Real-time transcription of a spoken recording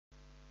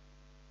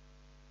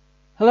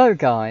Hello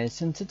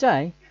guys, and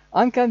today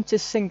I'm going to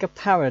sing a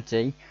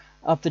parody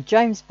of the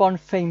James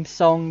Bond theme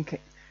song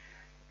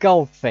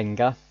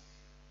Goldfinger,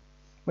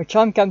 which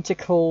I'm going to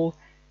call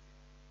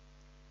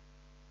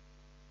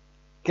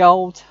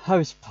Gold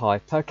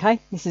Hosepipe,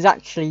 okay? This is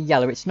actually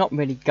yellow, it's not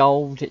really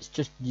gold, it's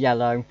just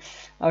yellow,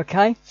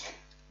 okay?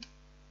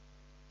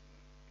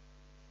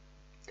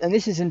 And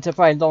this isn't a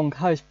very long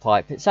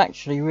hosepipe, it's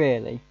actually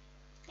really.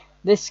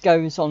 This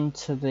goes on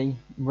to the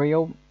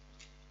reel.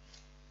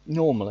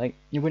 Normally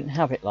you wouldn't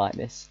have it like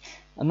this,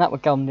 and that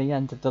would go on the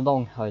end of the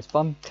long hose, but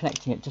I'm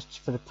connecting it just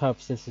for the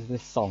purposes of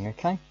this song,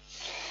 okay?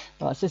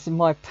 Right, so this is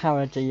my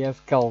parody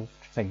of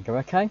Goldfinger,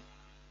 okay?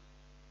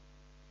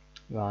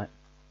 Right.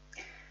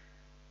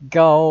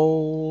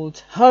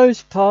 Gold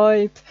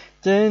hosepipe,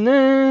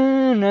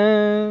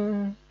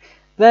 da-na-na.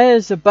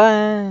 There's a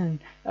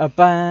ban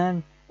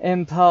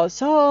in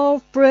parts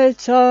of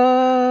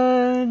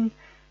Britain.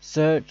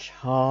 Such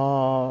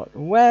hard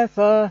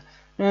weather,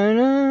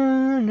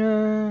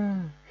 na-na-na,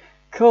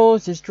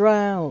 causes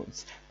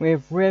droughts,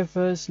 with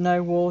rivers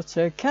no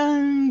water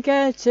can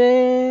get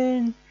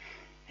in.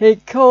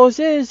 It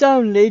causes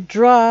only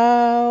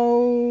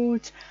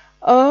drought,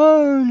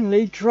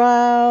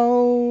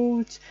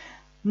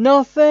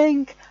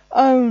 nothing,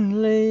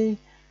 only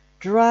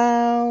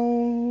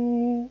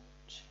drought.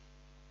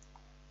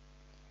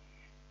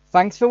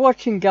 Thanks for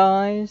watching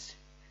guys,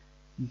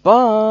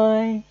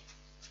 bye.